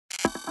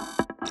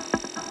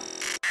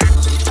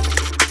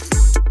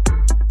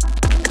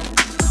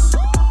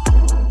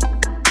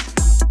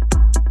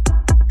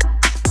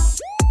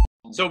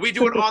So we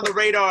do it on the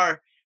radar.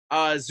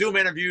 Zoom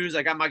interviews.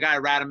 I got my guy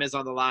Radamiz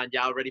on the line.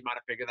 Y'all already might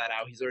have figured that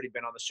out. He's already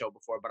been on the show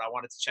before, but I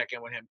wanted to check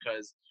in with him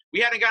because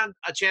we hadn't gotten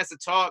a chance to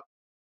talk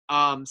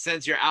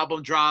since your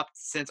album dropped,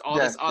 since all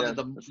this other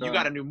for sure. you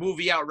got a new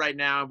movie out right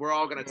now. We're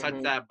all gonna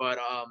touch that, but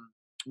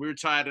we were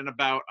chatting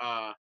about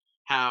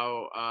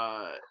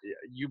how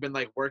you've been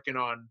like working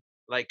on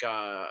like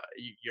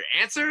your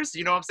answers.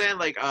 You know what I'm saying?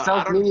 Like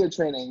Self-media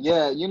training.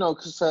 Yeah, you know,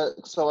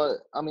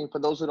 I mean, for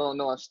those who don't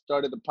know, I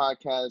started the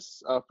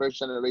podcast First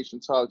Generation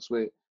Talks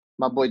with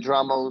my boy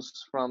Dramos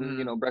from,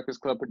 you know,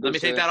 Breakfast Club producer. Let me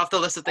take that off the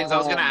list of things I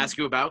was going to ask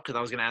you about, because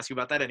I was going to ask you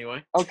about that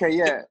anyway. Okay,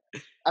 yeah.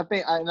 I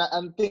think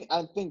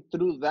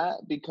through that,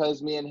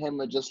 because me and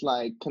him are just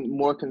like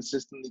more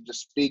consistently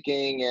just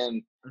speaking,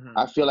 and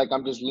I feel like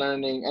I'm just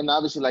learning, and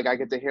obviously like I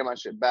get to hear my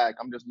shit back.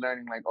 I'm just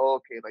learning like, oh,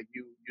 okay, like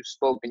you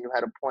spoke and you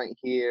had a point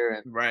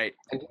here,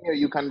 and here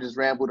you kind of just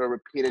rambled or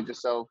repeated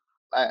yourself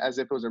as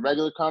if it was a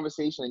regular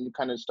conversation, and you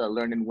kind of start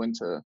learning when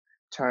to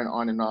turn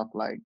on and off.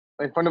 Like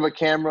in front of a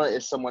camera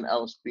is someone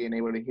else being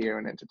able to hear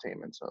and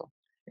entertainment. So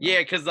yeah,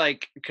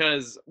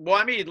 because well,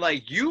 I mean,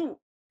 like you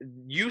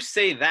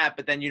say that,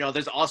 but then you know,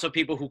 there's also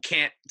people who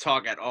can't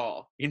talk at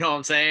all. You know what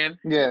I'm saying?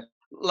 Yeah.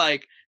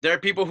 Like there are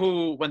people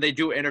who, when they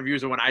do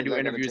interviews or when I do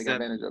interviews, take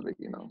advantage of it,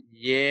 you know.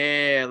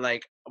 Yeah,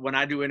 like when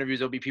I do interviews,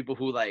 there'll be people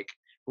who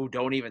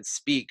don't even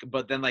speak,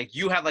 but then like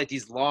you have like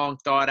these long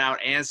thought out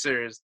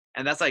answers,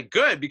 and that's like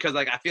good because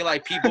like I feel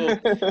like people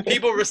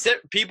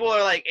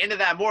are like into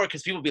that more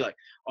because people be like,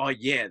 oh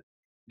yeah,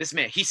 this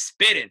man, he's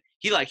spitting,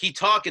 he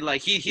talking,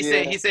 like he's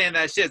saying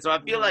that shit. So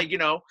I feel like, you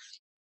know,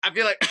 I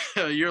feel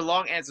like your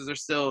long answers are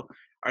still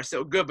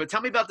good. But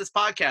tell me about this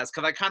podcast,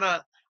 because I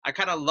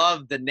kind of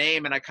love the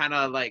name, and I kind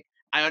of like,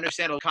 I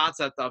understand the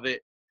concept of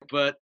it,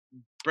 but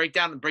break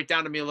down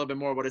to me a little bit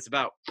more what it's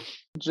about.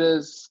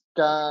 Just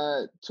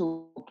got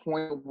to a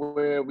point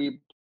where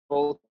we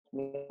both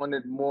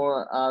wanted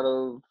more out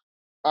of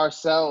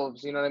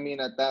ourselves, you know what I mean,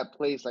 at that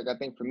place. Like I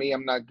think for me,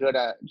 I'm not good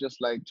at just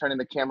like turning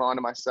the camera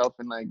onto myself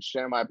and like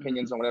sharing my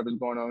opinions on whatever's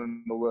going on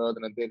in the world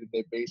on a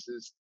day-to-day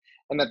basis.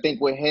 And I think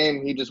with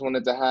him, he just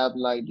wanted to have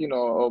like, you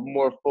know, a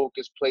more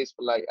focused place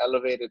for like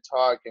elevated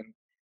talk and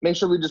make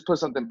sure we just put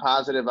something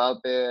positive out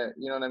there.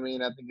 You know what I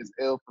mean? I think it's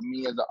ill for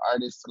me as an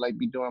artist to like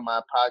be doing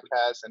my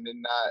podcast and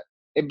then not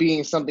it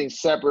being something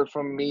separate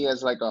from me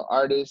as like an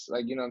artist,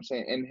 like, you know what I'm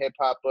saying, in hip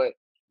hop. But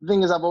the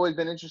thing is, I've always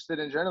been interested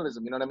in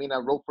journalism. You know what I mean? I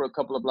wrote for a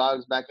couple of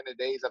blogs back in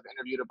the days. I've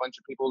interviewed a bunch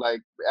of people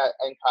like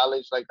in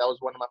college. Like that was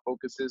one of my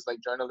focuses, like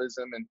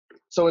journalism. And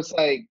so it's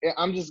like,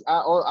 I'm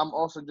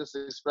also just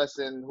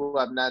expressing who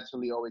I've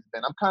naturally always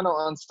been. I'm kind of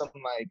on some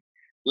like,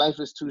 life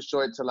is too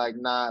short to like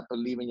not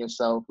believe in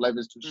yourself. Life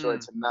is too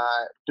short to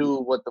not do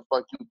what the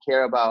fuck you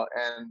care about.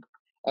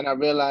 And I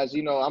realized,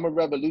 you know, I'm a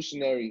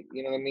revolutionary,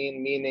 you know what I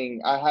mean? Meaning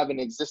I haven't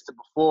existed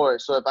before.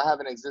 So if I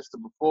haven't existed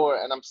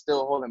before and I'm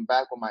still holding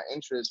back with my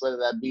interests, whether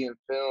that be in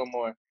film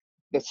or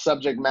the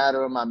subject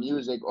matter of my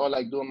music or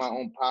like doing my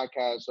own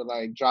podcast or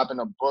like dropping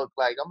a book,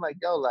 like I'm like,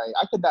 yo, like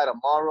I could die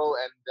tomorrow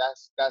and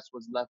that's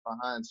what's left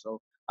behind.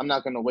 So I'm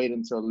not going to wait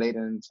until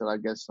later until I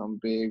get some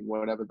big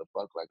whatever the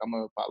fuck. Like I'm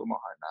going to follow my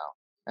heart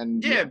now.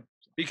 And yeah.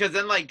 Because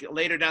then, like,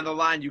 later down the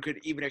line, you could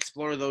even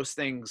explore those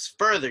things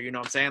further, you know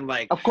what I'm saying?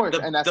 Like, of course,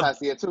 and that's how I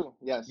see it too.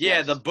 Yes. Yeah,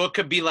 yes. The book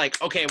could be like,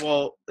 okay,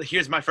 well,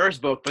 here's my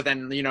first book, but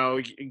then, you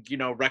know,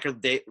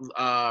 record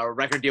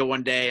deal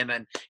one day, and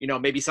then, you know,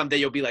 maybe someday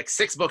you'll be like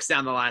 6 books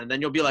down the line, and then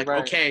you'll be like,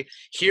 okay,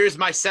 here's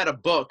my set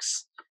of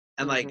books,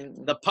 and like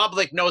the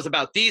public knows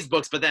about these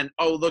books, but then,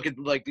 oh, look at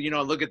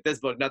this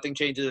book, nothing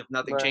changes if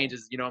nothing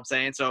changes, you know what I'm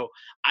saying? So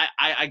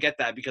I get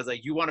that, because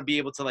like you want to be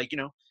able to, like, you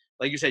know,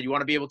 like you said, you want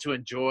to be able to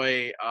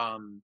enjoy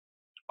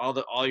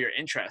all your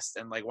interests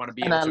and like want to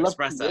be able to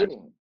express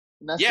creating.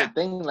 And that's the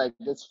thing, like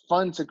it's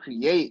fun to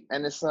create,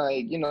 and it's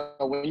like, you know,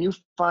 when you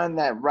find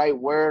that right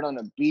word on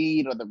a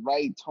beat or the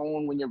right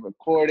tone when you're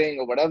recording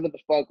or whatever the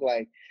fuck,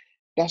 like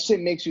that shit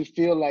makes you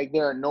feel like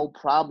there are no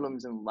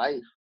problems in life,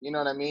 you know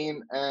what I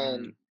mean?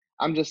 And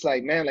I'm just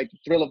like, man, like the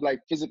thrill of like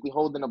physically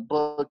holding a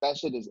book, that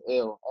shit is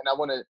ill,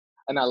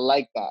 and I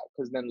like that,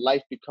 because then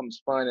life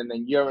becomes fun, and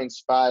then you're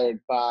inspired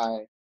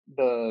by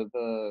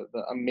the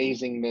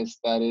amazingness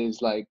that is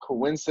like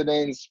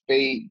coincidence,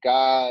 fate,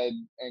 God,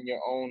 and your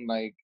own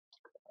like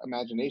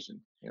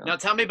imagination. You know? Now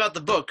tell me about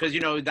the book, because,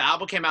 you know, the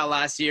album came out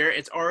last year.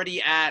 It's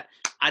already at,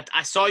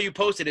 I saw you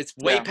posted, it's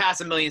way past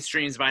 1 million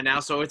streams by now,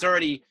 so it's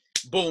already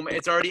boom,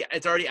 it's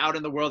already out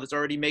in the world, it's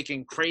already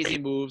making crazy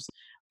moves.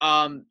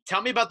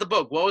 Tell me about the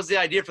book. What was the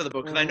idea for the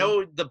book? Because I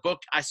know the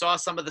book, I saw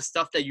some of the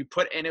stuff that you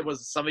put in it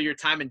was some of your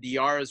time in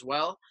DR as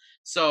well.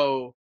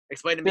 So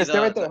explain to me. Stay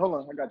right there. Hold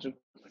on, I got you.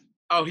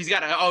 Oh,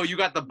 you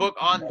got the book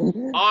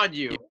on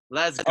you.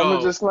 Let's go. I'm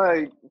gonna just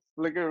like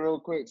flick it real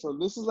quick. So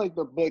this is like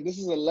the book. This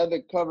is a leather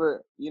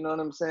cover. You know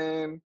what I'm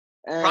saying?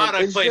 And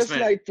product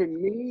placement.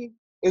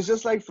 It's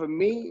just like for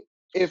me,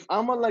 if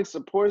I'm gonna like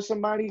support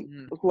somebody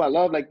who I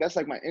love, like that's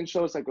like my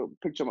intro. It's like a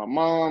picture of my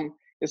mom.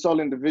 It's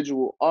all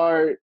individual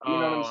art. You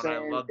know what I'm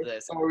saying? I love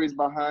this. Stories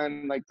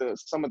behind like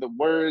some of the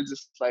words.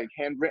 It's like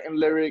handwritten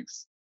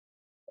lyrics.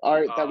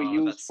 art that we Oh,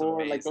 use that's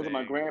for. Like those are my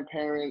amazing.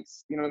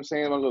 grandparents, you know what I'm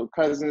saying? My little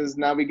cousins.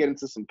 Now we get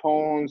into some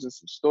poems and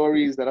some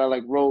stories that I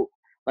like wrote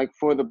like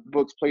for the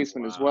book's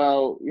placement as Wow.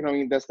 well. You know what I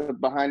mean? That's the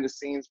behind the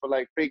scenes for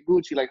like Fake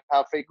Gucci, like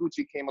how Fake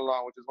Gucci came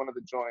along, which is one of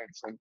the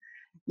joints. And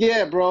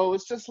yeah, bro,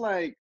 it's just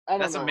like I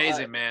don't That's know.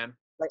 amazing, man.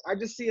 I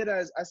just see it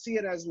as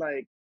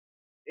like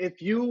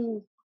if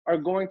you are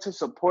going to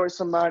support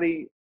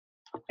somebody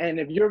and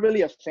if you're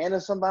really a fan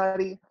of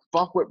somebody,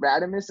 fuck with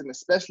Radamiz, and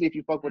especially if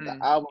you fuck with the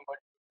Mm. album,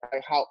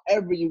 like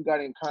however you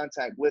got in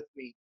contact with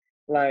me,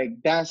 like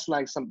that's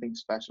like something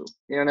special.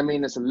 You know what I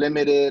mean? It's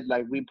limited.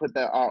 Like we put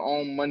our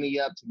own money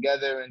up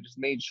together and just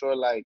made sure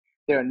like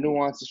there are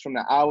nuances from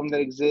the album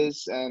that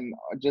exists and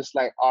just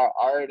like our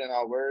art and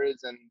our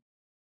words and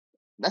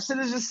that shit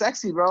is just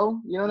sexy, bro.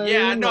 You know what I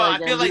Yeah, mean? no, Like, I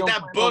feel and we like don't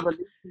plan on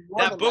releasing more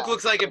that than book that.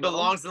 looks like it You know?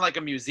 belongs in like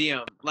a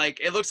museum. Like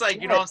it looks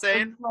like, you know Yeah, what I'm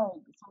saying?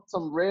 it's like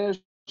some rare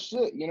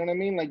shit. You know what I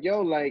mean? Like,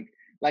 yo, like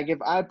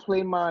if I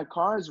play my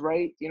cards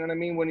right, you know what I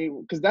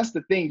mean? Because that's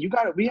the thing.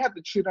 We have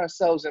to treat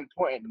ourselves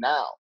important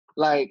now.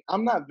 Like,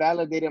 I'm not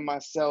validating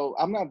myself.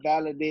 I'm not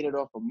validated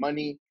off of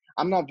money.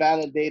 I'm not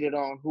validated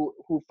on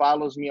who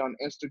follows me on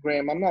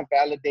Instagram. I'm not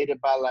validated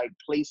by like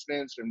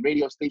placements and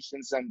radio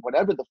stations and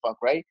whatever the fuck,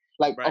 right?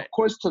 Like, of Right.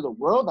 course, to the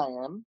world I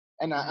am,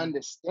 and I Hmm.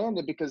 understand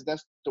it because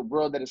that's the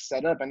world that is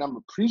set up, and I'm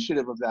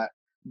appreciative of that.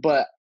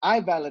 But I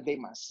validate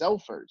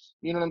myself first.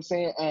 You know what I'm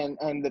saying?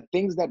 And the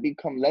things that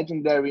become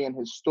legendary and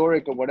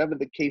historic or whatever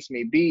the case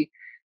may be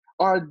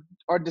are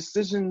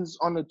decisions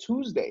on a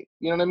Tuesday.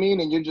 You know what I mean?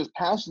 And you're just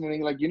passionate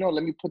and like,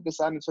 let me put this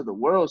out into the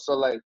world. So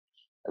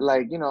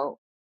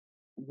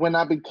when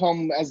I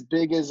become as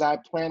big as I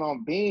plan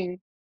on being,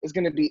 it's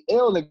gonna be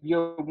ill if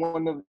you're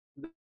one of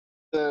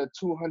the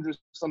 200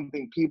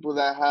 something people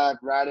that have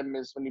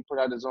Radamiz when he put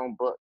out his own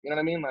book. You know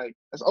what I mean? Like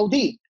that's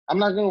OD. I'm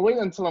not gonna wait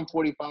until I'm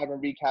 45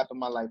 and recap in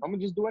my life. I'm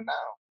gonna just do it now.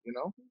 You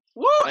know,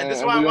 Woo! And this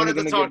is and why I we're only wanted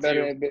to gonna talk get to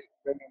better you. and better.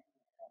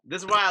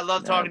 This is why I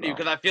love Yeah, talking to you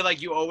bro. because I feel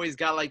like you always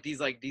got like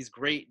these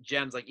great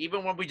gems. Like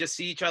even when we just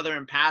see each other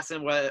in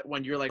passing,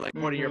 when you're like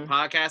recording your Mm-hmm.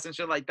 podcast and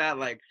shit like that,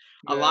 like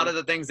a lot Yeah. of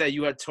the things that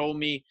you had told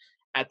me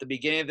at the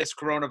beginning of this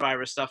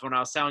coronavirus stuff, when I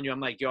was telling you, I'm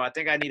like, yo, I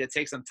think I need to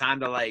take some time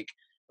to like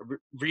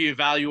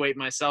reevaluate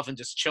myself and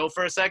just chill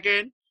for a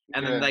second.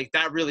 And then Yeah. like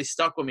that really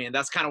stuck with me, and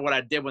that's kind of what I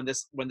did when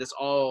this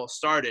all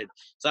started.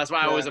 So that's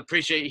why I always Yeah.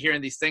 appreciate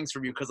hearing these things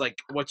from you because like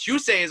what you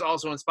say is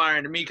also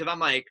inspiring to me because I'm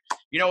like,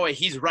 you know what,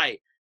 he's right.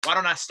 Why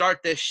don't I start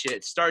this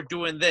shit? Start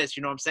doing this,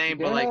 you know what I'm saying?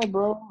 But Yeah, like,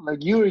 bro. Like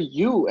you're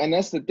you, and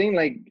that's the thing.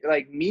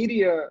 Like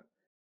media,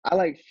 I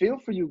like feel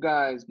for you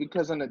guys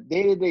because on a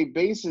day-to-day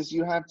basis,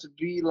 you have to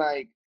be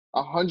like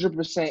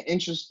 100%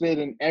 interested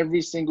in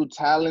every single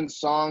talent,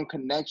 song,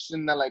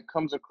 connection that like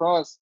comes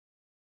across.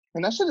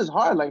 And that shit is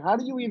hard. Like, how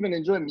do you even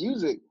enjoy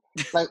music?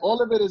 Like,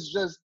 all of it is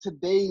just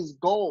today's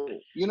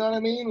goal. You know what I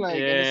mean?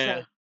 Like, and it's yeah.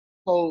 like,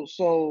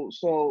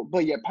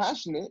 but you're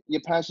passionate.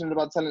 You're passionate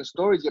about telling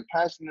stories. You're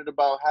passionate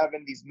about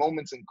having these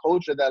moments in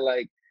culture that,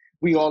 like,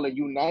 we all are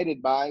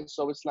united by.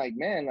 So it's like,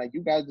 man, like,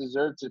 you guys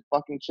deserve to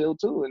fucking chill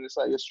too. And it's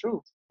like, it's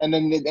true. And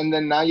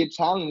then now your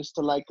challenge is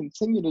to, like,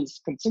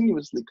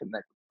 continuously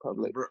connect with the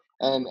public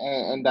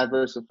and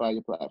diversify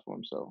your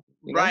platform. So,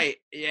 Right.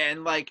 Yeah,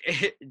 and like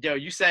yo,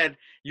 you said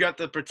you have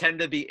to pretend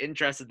to be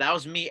interested. That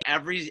was me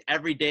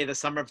every day the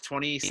summer of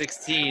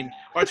 2016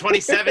 or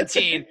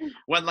 2017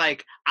 when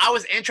like I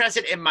was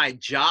interested in my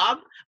job,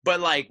 but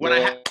like when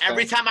Yeah.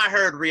 every time I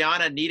heard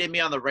Rihanna needed me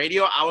on the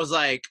radio, Yeah. I was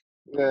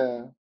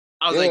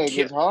Yeah, like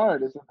it's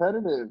hard. It's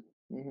repetitive.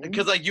 Hmm.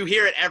 because like you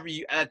hear it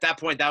every at that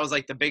point that was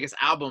like the biggest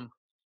album.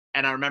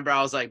 And I remember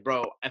I was like,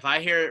 bro, if I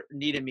hear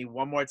Needed Me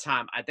one more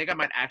time, I think I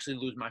might actually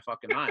lose my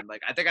fucking mind.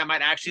 Like, I think I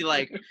might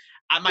actually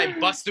I might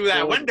bust through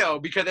that So window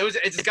because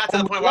it just got to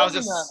and the we point where I love was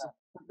just, Rihanna.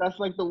 That's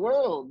like the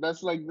world.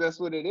 That's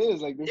what it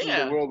is. Like this is the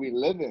yeah. world we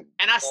live in.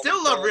 And I You know what I'm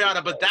still love saying?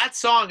 Rihanna, but that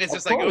song is Of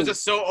just like, it was course.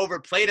 just so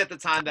overplayed at the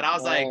time that I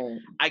was like, Right.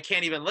 I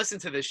can't even listen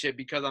to this shit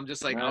because I'm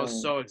just like, I was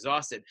Right. so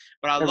exhausted.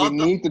 But I And we love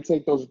the, need to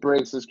take those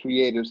breaks as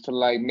creators to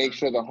like make mm,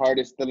 sure the heart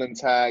is still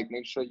intact,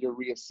 make sure you're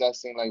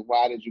reassessing like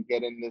why did you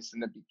get in this in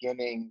the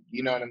beginning?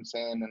 You know what mm, I'm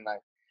saying?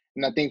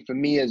 And I think for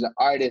me as an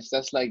artist,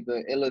 that's like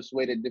the illest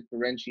way to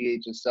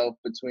differentiate yourself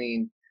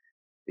between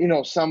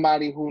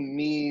somebody who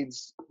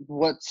needs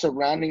what's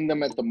surrounding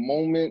them at the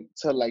moment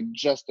to like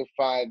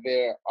justify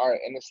their art.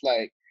 And it's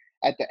like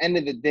at the end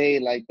of the day,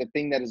 like the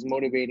thing that is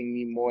motivating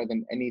me more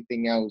than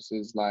anything else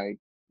is like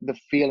the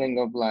feeling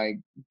of like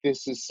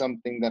this is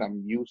something that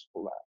I'm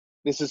useful at.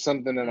 This is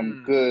something that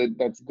mm,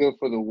 that's good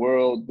for the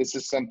world. This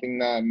is something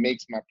that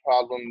makes my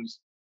problems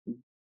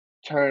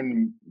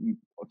turn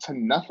to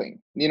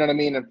nothing. You know what I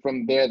mean? And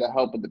from there, the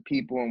help of the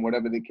people and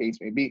whatever the case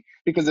may be.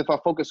 Because if I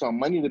focus on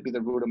money to be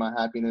the root of my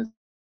happiness,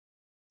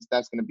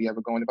 that's going to be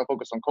ever going. If I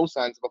focus on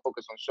cosigns, if I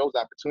focus on shows,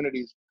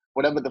 opportunities,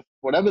 whatever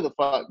the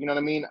fuck, you know what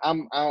I mean?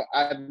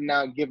 I've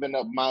now given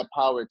up my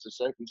power to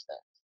circumstance.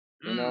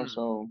 mm.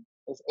 So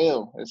it's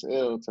ill. It's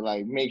ill to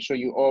like make sure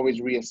you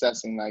always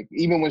reassessing. Like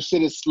even when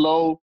shit is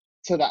slow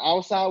to the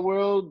outside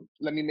world,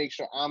 let me make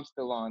sure I'm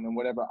still on and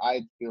whatever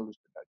I feel is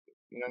productive.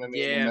 You know what I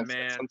mean? And Yeah, that's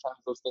man. sometimes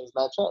those things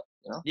match up.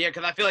 Yeah,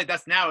 because I feel like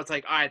that's now. It's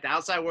like, all right, the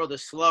outside world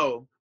is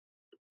slow,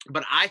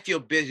 but I feel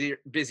busier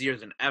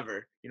than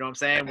ever. You know what I'm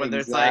saying?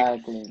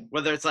 Exactly.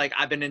 Whether it's like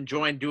I've been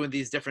enjoying doing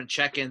these different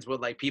check-ins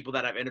with like people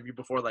that I've interviewed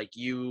before, like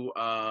you,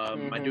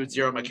 my dude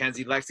Zero, Hmm.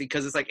 Mackenzie, Lexi,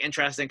 because it's like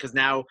interesting because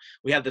now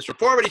we have this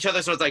rapport with each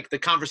other, so it's like the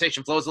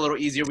conversation flows a little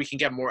easier. We can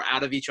get more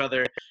out of each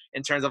other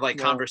in terms of like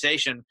Right.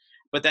 conversation.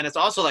 But then it's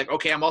also like,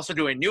 okay, I'm also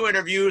doing new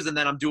interviews, and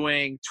then I'm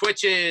doing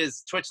Twitch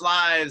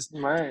lives,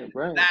 Right.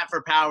 Right. that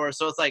for power.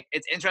 So it's like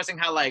it's interesting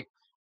how like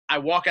I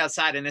walk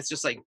outside and it's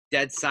just like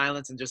dead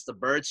silence and just the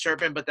birds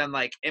chirping. But then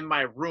like in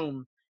my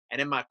room and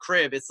in my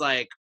crib, it's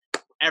like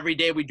every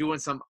day we doing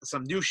some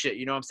new shit.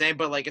 You know what I'm saying?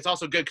 But like it's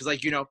also good because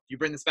like you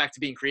bring this back to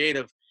being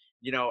creative.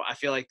 I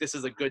feel like this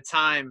is a good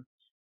time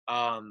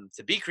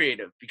to be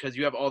creative because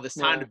you have all this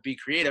time Yeah. to be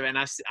creative. And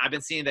I've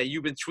been seeing that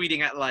you've been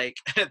tweeting at like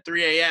at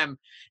 3 a.m.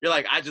 You're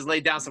like, I just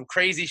laid down some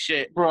crazy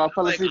shit. Bro, I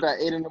fell Like, asleep at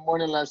 8 in the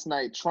morning last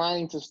night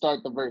trying to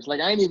start the verse. Like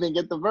I didn't even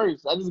get the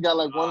verse. I just got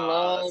like one that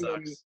line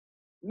and sucks.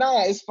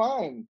 nah, it's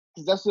fine.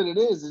 Cause that's what it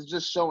is. It's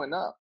just showing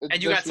up. It's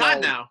And you got just time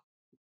like now.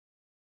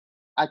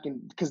 I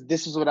can, cause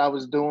this is what I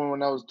was doing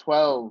when I was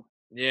 12.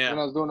 Yeah. When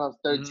I was doing, I was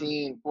Hmm.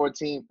 13,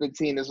 14,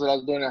 15. This is what I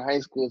was doing in high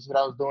school. This is what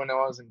I was doing when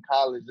I was in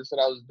college. This is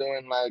what I was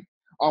doing like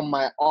on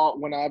my off,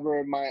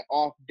 whenever my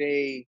off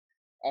day,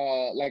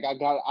 like I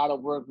got out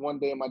of work one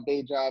day in my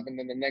day job and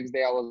then the next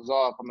day I was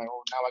off. I'm like,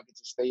 oh, now I get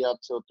to stay up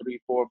till 3,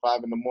 4,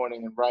 5 in the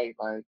morning and write.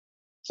 Like,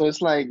 so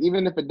it's like,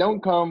 even if it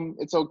don't come,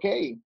 it's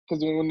okay. Cause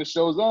when it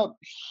shows up,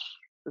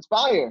 it's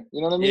fire.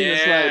 You know what I mean?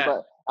 It's like, Yeah.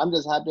 but I'm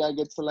just happy I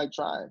get to like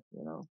try.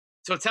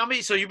 So tell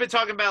me, so you've been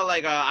talking about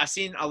like I've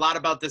seen a lot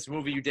about this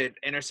movie you did,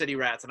 Inner City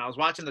Rats, and I was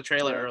watching the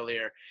trailer Right.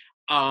 earlier.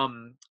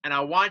 And I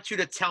want you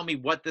to tell me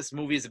what this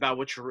movie is about,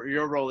 what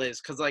your role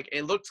is, because like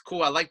it looked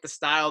cool. I like the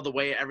style, the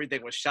way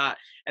everything was shot,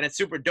 and it's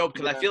super dope.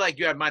 Because I Yeah. feel like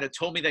you might have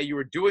told me that you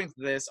were doing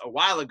this a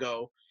while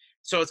ago,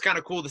 so it's kind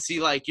of cool to see.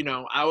 Like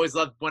I always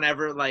love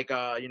whenever like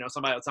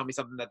somebody will tell me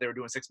something that they were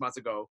doing 6 months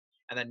ago,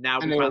 and then now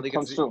we And then finally it get to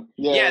comes see. true.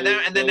 Yeah,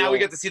 Yeah, and then yeah, now we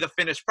yeah. get to see the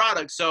finished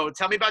product. So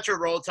tell me about your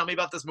role. Tell me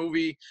about this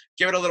movie.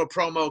 Give it a little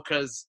promo,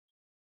 because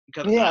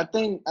Yeah,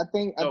 I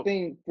I so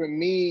think for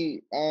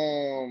me,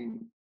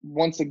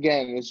 once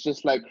again, it's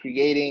just like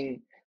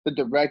creating. The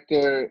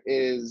director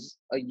is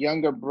a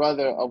younger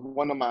brother of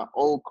one of my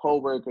old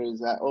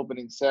coworkers at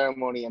opening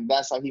ceremony, and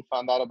that's how he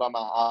found out about my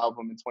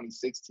album in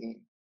 2016.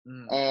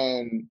 mm,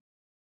 And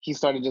he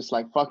started just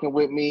like fucking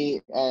with me,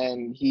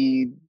 and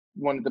he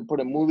wanted to put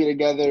a movie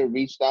together.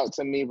 Reached out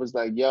to me, was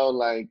like, "Yo,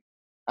 like,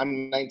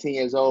 I'm 19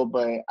 years old,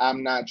 but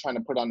I'm not trying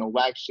to put on no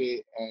whack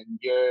shit, and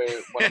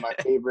you're one of my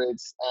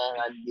favorites,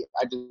 and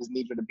I just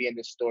need you to be in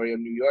this story of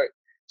New York."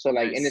 So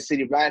like, Inner nice.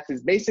 City Rats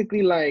is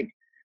basically like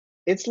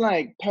it's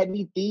like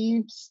petty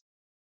thieves,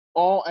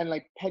 all and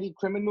like petty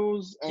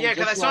criminals, Yeah, and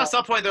because I just saw at like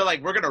some point they're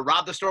like, we're gonna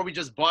rob the store we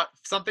just bought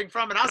something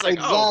from, and I was like,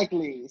 oh,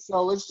 exactly.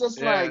 So it's just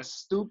yeah, like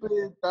stupid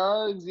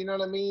thugs, you know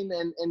what I mean?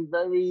 And in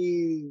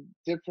very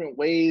different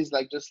ways,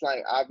 like just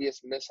like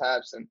obvious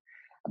mishaps. And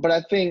but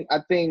I think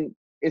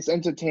it's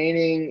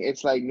entertaining.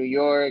 It's like New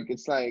York.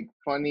 It's like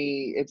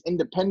funny. It's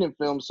independent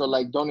film, so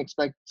like don't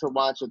expect to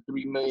watch a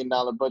 $3 million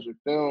budget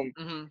film.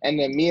 hmm, And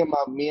then me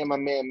and my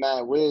man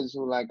Matt Wiz,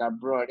 who like I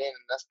brought in,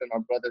 and that's been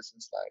my brother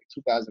since like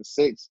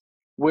 2006.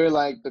 We're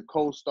like the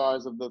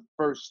co-stars of the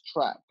first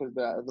track because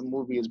the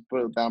movie is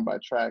broke down by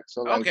track.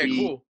 So like okay,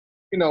 cool.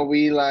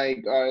 we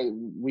like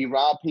we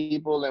rob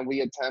people and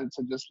we attempt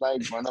to just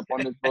like run up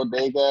on this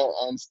bodega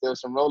and steal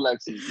some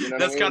Rolexes. You know what I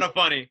That's mean? kind of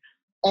funny.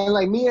 And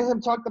like me and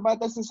him talked about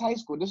that since high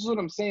school. This is what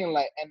I'm saying.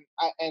 Like,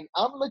 and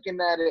I'm looking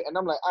at it and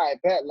I'm like, I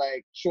bet,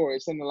 like, sure,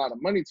 it's sending a lot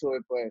of money to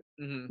it, but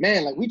Hmm.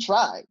 man, like we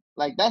tried.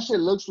 Like that shit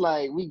looks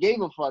like we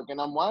gave a fuck. And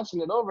I'm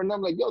watching it over and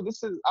I'm like, yo,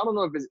 this is I don't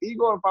know if it's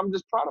ego or if I'm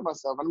just proud of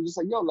myself. And I'm just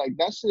like, yo, like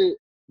that shit,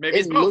 Maybe it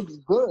it's both. looks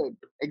good.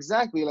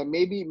 Exactly. Like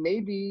maybe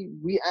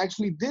we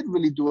actually did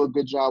really do a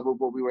good job with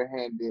what we were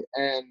handed.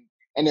 And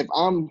if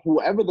I'm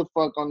whoever the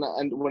fuck on the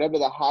and whatever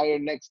the higher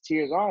next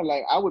tiers are,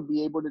 like I would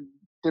be able to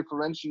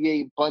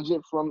differentiate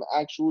budget from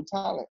actual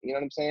talent. You know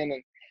what I'm saying?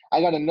 And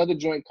I got another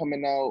joint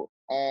coming out,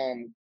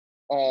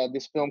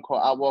 this film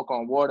called I Walk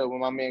on Water with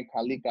my man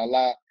Khalik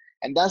Allah.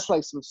 And that's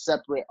like some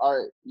separate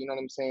art, you know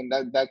what I'm saying?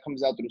 That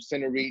comes out through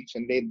Cine Reach,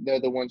 and they're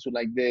the ones who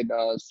like did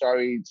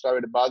Sorry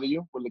to Bother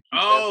You with Lakeith Oh,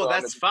 Stanfield.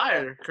 I don't know that's if you know that.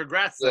 fire.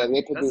 Congrats, Yeah, then.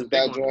 they That's a produced big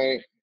that one.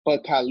 joint.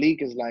 But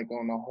Khalik is like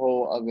on a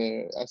whole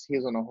other.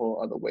 He's on a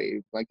whole other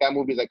wave. Like that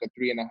movie is like a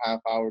 3.5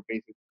 hour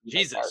basically like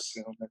art Jesus.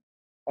 film,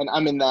 and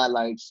I'm in that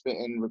like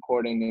spitting,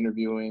 recording,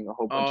 interviewing a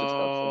whole bunch of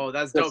stuff. So Oh,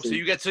 that's dope. this So is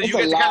you get it's you a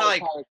get to kind lot of of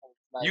like characters.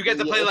 Like you get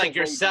to yeah, play it's a like way deep.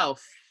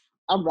 yourself.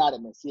 I'm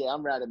Radamiz. Yeah,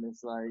 I'm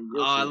Radamiz. Like Oh,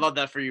 you'll I see. love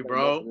that for you, Like most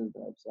bro. of his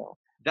stuff. So,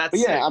 but That's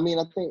yeah, sick. I mean,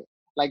 I think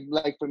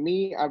like for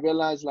me, I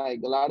realized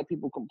like a lot of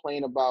people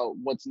complain about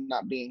what's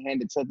not being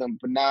handed to them,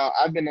 but now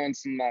I've been on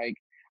some like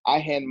I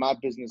hand my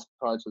business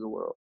card to the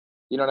world.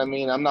 You know what I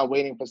mean? I'm not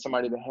waiting for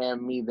somebody to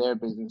hand me their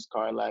business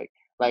card. Like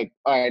Like,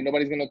 all right,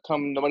 nobody's gonna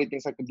come. Nobody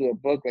thinks I could do a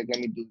book. Like, let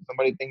me do this.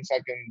 Somebody thinks I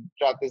can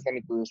drop this. Let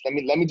me do this.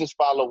 Let me just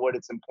follow what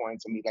it's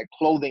important to me. Like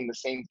clothing, the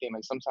same thing.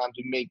 Like sometimes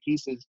we make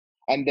pieces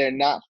and they're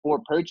not for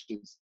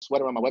purchase.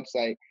 Sweater on my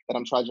website that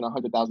I'm charging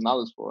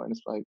 $100,000 for, and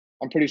it's like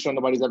I'm pretty sure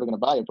nobody's ever gonna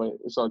buy it, but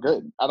it's all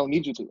good. I don't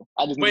need you to.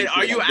 I just need you Wait, to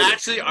see that I did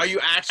it. You are know? you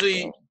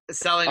actually So,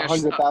 selling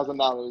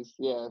 $100,000.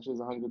 Yeah, she's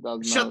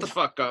 $100,000 shut the dollars.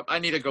 fuck up. I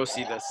need to go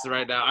see this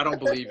right now. I don't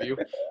believe you.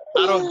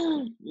 I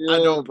don't I Yeah,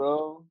 don't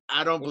bro.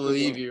 I don't That shit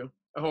believe was you.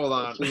 Hold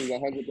that on. shit was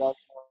 $100,000.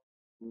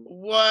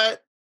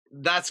 What?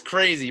 That's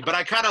crazy. But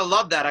I kind of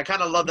love that. I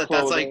kind of love that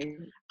that's like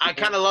Clothing. I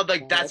kind of love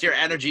like that's That's your it.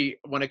 energy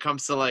when it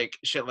comes to like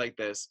shit like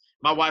this.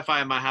 My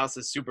Wi-Fi in my house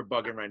is super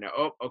bugging right now.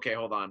 Oh, okay,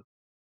 hold on.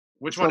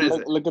 Which So one is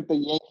it? look at the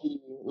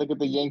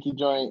Yankee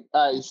joint.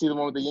 All right, you see the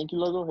one with the Yankee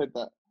logo? Hit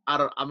that. I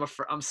don't.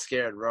 I'm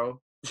scared,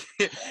 bro.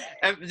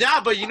 And yeah,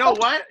 but you know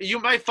what? You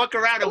might fuck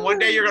around, and one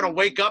day you're gonna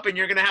wake up and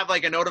you're gonna have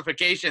like a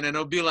notification, and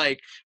it'll be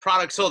like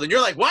product sold, and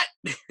you're like, what?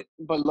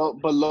 But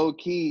low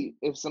key,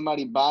 if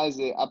somebody buys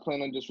it, I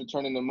plan on just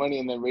returning the money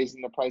and then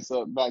raising the price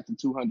up back to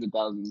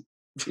 200,000.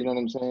 You know what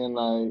I'm saying?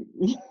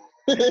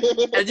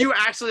 And Like, you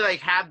actually like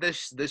have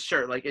this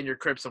shirt like in your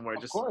crib somewhere.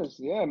 of Just course,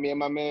 yeah. Me and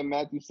my man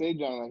Matthew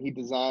Sajon, like he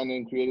designed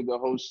and created the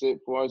whole shit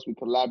for us. We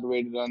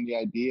collaborated on the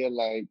idea,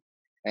 like,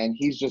 and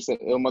he's just an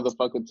ill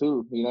motherfucker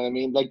too. You know what I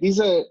mean? Like these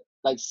are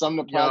like some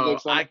of the yo,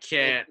 projects on I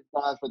can't.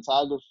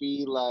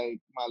 photography, like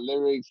my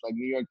lyrics, like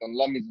New York Don't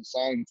Love Me, the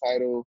song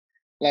title.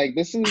 Like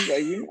this is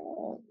like you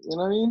know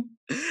what I mean?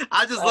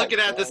 I'm just looking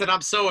Facts, at this man. and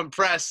I'm so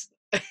impressed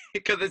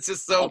because it's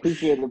just I so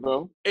appreciate it,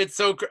 bro. it's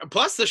so.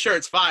 Plus the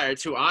shirt's fire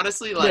too.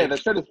 Honestly, Yeah, like the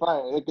shirt is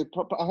fire. Like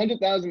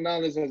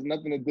 $100,000 has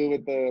nothing to do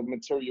with the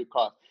material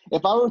cost.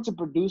 If I were to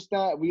produce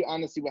that, we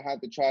honestly would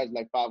have to charge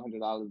like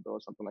 $500 or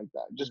something like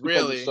that, just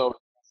because it's really. so.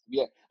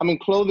 Yeah, I mean,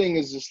 clothing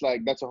is just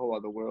like that's a whole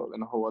other world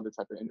and a whole other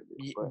type of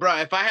interview. But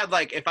Bro,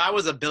 if I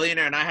was a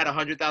billionaire and I had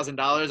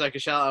 $100,000 I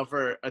could shell out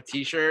for a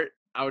T-shirt,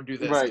 I would do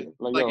this. right,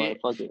 like Like, yo,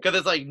 like, fuck it. because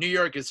it's like New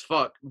York is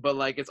fuck, but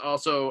like it's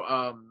also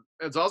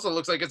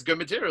looks like it's good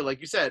material.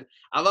 Like you said,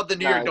 I love the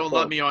New Nah, York it's Don't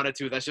Love dope. Me on it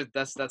too.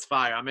 That's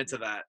fire. I'm into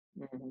that.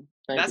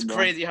 Thank That's you, bro.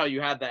 crazy how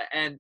you had that.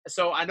 And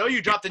so I know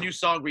you dropped a new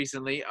song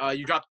recently.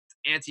 You dropped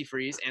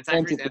Antifreeze,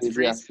 Antifreeze. yes,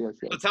 yes, So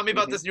yes. tell me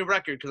about this new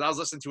record because I was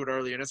listening to it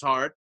earlier and it's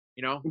hard.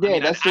 You know, I Yeah,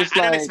 mean, that's just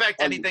I didn't like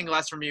expect anything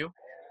less from you.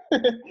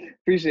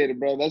 appreciate it,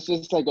 bro. That's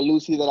just like a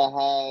Lucy that I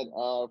had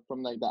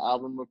from like the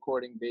album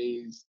recording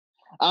days.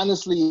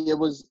 Honestly, it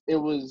was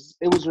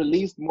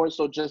released more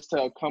so just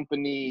to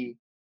accompany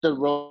the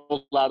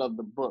rollout of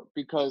the book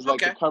because like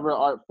the Okay. cover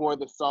art for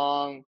the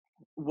song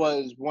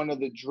was one of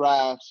the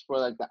drafts for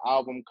like the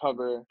album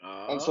cover.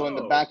 And so in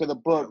the Oh, back of the I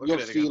gotta book, look you'll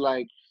at it see again.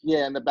 like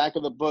yeah, in the back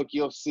of the book,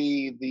 you'll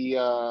see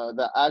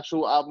the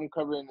actual album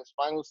cover in its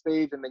final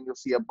stage, and then you'll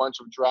see a bunch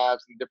of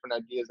drafts and different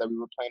ideas that we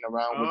were playing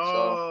around with.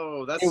 So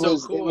Oh, that's it so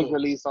was cool.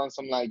 released on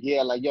some like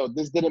yeah like yo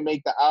this didn't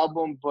make the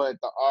album but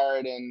the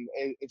art and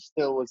it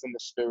still was in the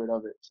spirit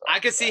of it so I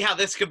could see yeah how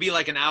this could be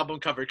like an album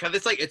cover because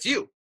it's like it's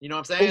you. You know what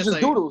I'm saying? it's It's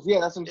just like doodles yeah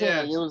that's what I'm saying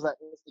yeah, like it was like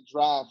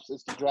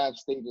it's the draft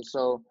stages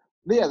so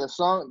yeah the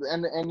song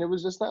and it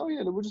was just like oh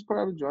yeah we'll just put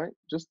out a joint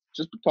just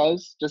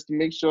because just to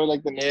make sure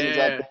like the name is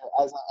out yeah. there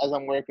as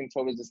I'm working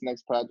towards this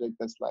next project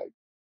that's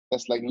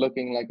like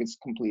looking like it's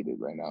completed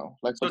right now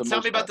like for So the tell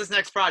me most about part. this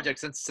next project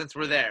since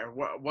we're there.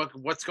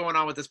 What's going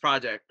on with this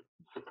project?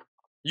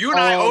 You and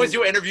I always um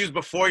do interviews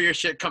before your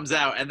shit comes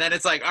out, and then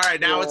it's like, all right,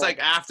 now it's yeah like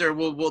after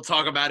we'll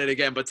talk about it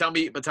again. But tell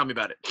me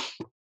about it.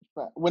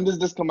 when does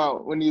this come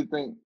out when do you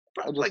think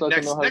just Like so I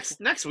can know how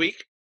to. next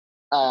week.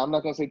 I'm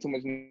not gonna say too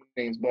much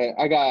names, but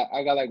I got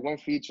like one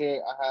feature.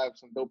 I have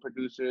some dope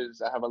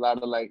producers. I have a lot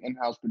of like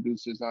in-house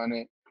producers on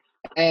it,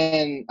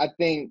 and I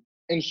think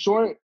in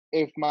short,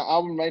 if my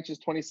album Righteous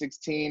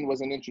 2016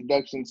 was an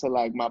introduction to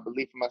like my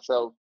belief in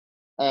myself,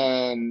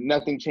 and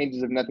Nothing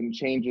Changes If Nothing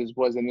Changes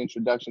was an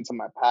introduction to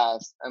my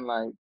past, and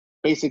like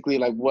basically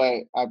like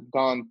what I've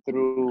gone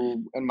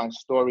through in my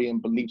story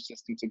and belief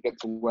system to get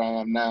to where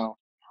I am now.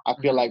 I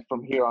feel Mhm. like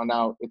from here on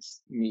out,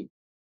 it's me.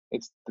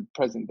 It's the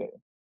present day.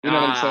 You know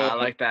what I'm Ah, saying? I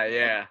like that.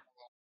 Yeah,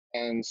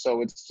 And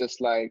so it's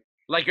just like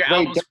like your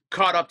very album's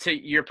caught up to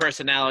your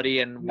personality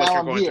and what now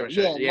you're I'm going through here. and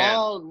shit. Yeah,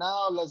 Yeah.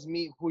 now let's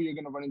meet who you're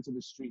gonna run into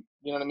the street.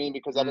 You know what I mean?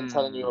 Because I've been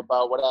telling you Mm,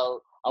 about what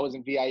I was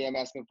in VIM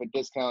asking for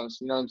discounts.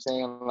 You know what I'm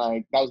saying?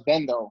 Like that was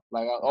then though.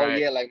 Like oh right.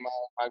 yeah, like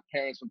my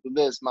parents went through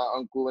this, my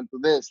uncle went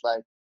through this.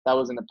 Like that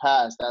was in the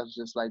past. That was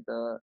just like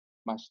the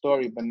my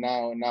story. But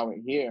now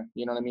we're here.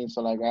 You know what I mean?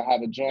 So like I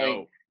have a joint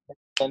Dope.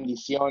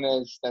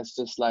 bendiciones. That's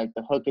just like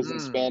the hook is in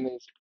Mm,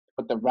 Spanish,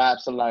 but the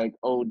raps are like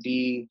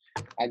OD.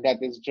 I got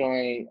this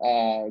joint,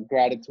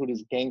 Gratitude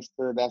is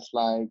Gangster. That's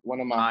like one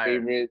of my fire.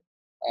 favorite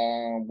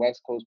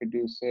West Coast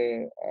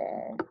producer.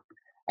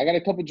 I got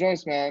a couple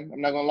joints, man.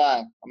 I'm not gonna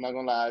lie. I'm not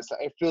gonna lie.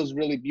 It feels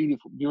really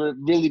beautiful,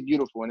 really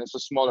beautiful, and it's a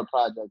smaller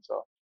project.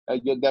 So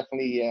you'll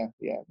definitely,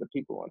 yeah, the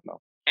people want to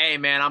know. Hey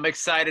man, I'm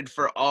excited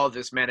for all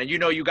this, man, and you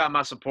know you got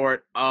my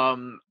support.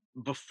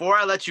 before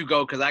I let you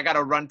go, because I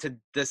gotta run to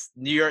this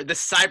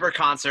cyber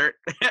concert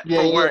Yeah, for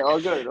yeah, work, all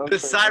good, all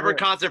this good. I'm cyber here.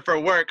 concert for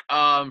work,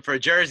 for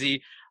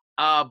Jersey.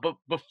 But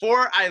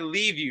before I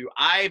leave you,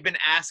 I've been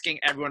asking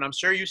everyone. I'm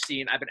sure you've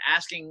seen. I've been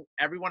asking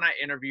everyone I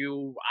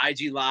interview,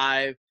 IG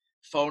Live,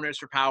 phoners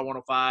for Power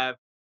 105.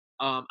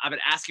 I've been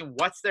asking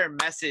what's their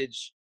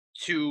message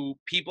to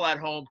people at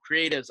home,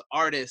 creatives,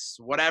 artists,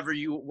 whatever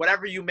you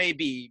may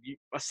be,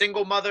 a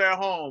single mother at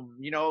home,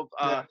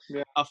 Yeah,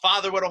 yeah. a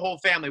father with a whole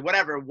family,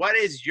 whatever. What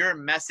is your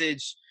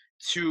message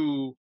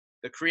to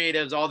the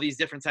creatives, all these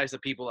different types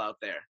of people out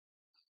there?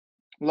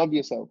 Love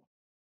yourself.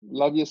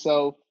 Love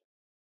yourself.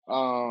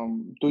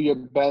 Do your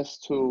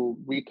best to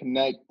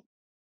reconnect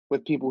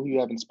with people who you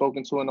haven't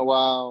spoken to in a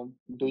while.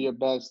 Do your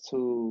best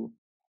to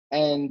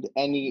end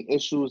any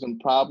issues and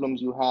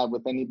problems you have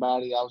with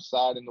anybody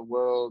outside in the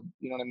world.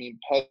 You know what I mean?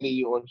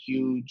 Petty or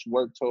huge.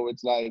 Work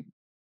towards like,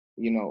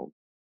 you know,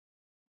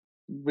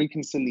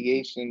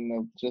 reconciliation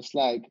of just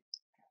like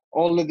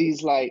all of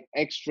these like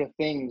extra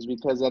things,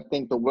 because I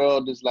think the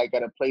world is like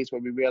at a place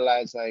where we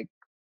realize like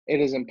it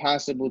is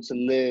impossible to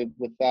live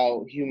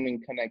without human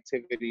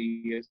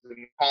connectivity. It's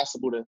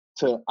impossible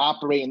to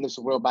operate in this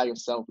world by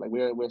yourself. Like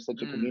we're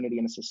such a Mm, community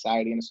and a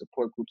society and a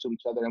support group to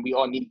each other, and we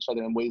all need each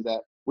other in ways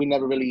that we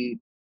never really.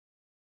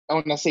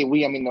 And when I say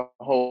we, I mean the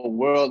whole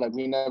world. Like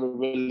we never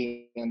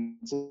really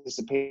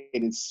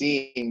anticipated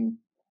seeing.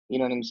 You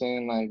know what I'm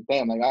saying? Like,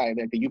 damn, like, all right,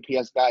 like the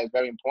UPS guy is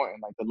very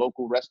important. Like the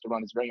local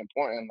restaurant is very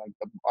important. Like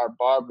our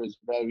barber is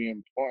very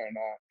important.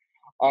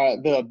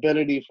 The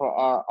ability for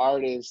our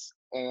artists,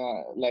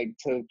 like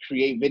to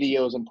create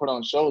videos and put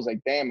on shows.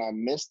 Like, damn, I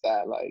missed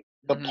that. Like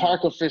the hmm.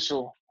 park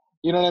official.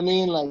 You know what I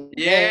mean? Like,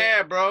 damn,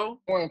 Yeah, bro.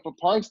 important for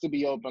parks to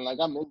be open. Like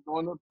I miss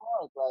going to the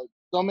park. Like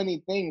so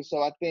many things.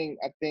 So I think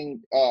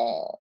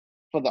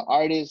for the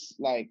artists,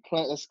 like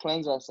let's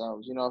cleanse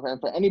ourselves. You know, and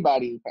for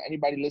anybody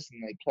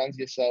listening, like cleanse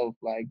yourself.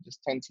 Like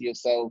just tend to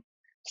yourself.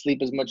 Sleep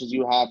as much as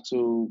you have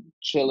to.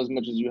 Chill as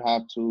much as you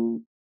have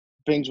to.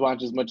 Binge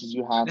watch as much as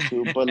you have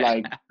to. But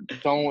like,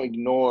 don't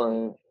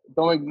ignore.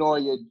 Don't ignore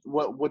your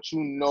what you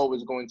know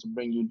is going to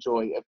bring you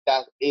joy. If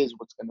that is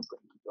what's going to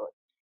bring you joy.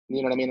 You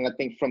know what I mean? And I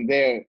think from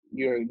there,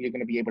 you're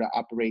gonna be able to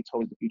operate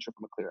towards the future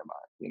from a clearer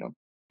mind. You know.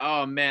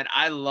 Oh man,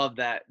 I love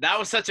that. That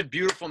was such a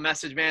beautiful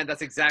message, man.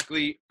 That's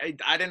exactly.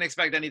 I didn't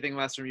expect anything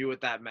less from you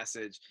with that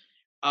message.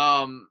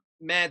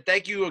 Man,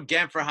 thank you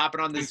again for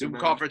hopping on the Thank you, Zoom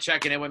call, brother. for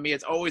checking in with me.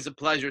 It's always a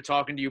pleasure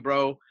talking to you,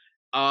 bro.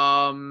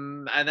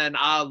 And then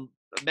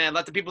man,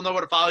 let the people know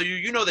where to follow you.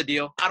 You know the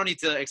deal. I don't need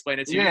to explain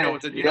it to you. You know Yeah,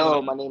 what to, you know yo,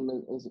 the. my name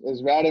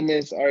is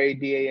Radamiz,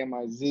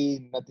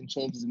 Radamiz. Nothing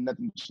changes and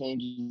nothing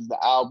changes. The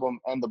album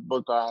and the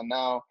book are out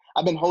now.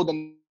 I've been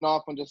holding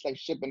off on just like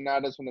shipping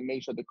out. Just want to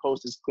make sure the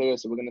coast is clear,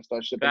 so we're gonna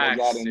start shipping those out,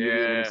 Facts. and you'll be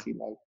able to Yeah. see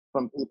like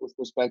from people's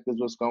perspectives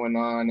what's going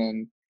on,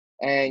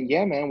 and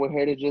yeah, man, we're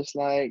here to just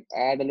like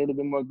add a little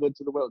bit more good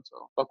to the world.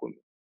 So fuck with me,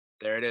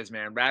 There it is,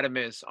 man.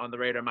 Radamiz on the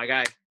radar, my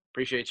guy.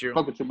 Appreciate you.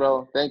 fuck with you,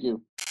 bro. Thank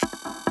you.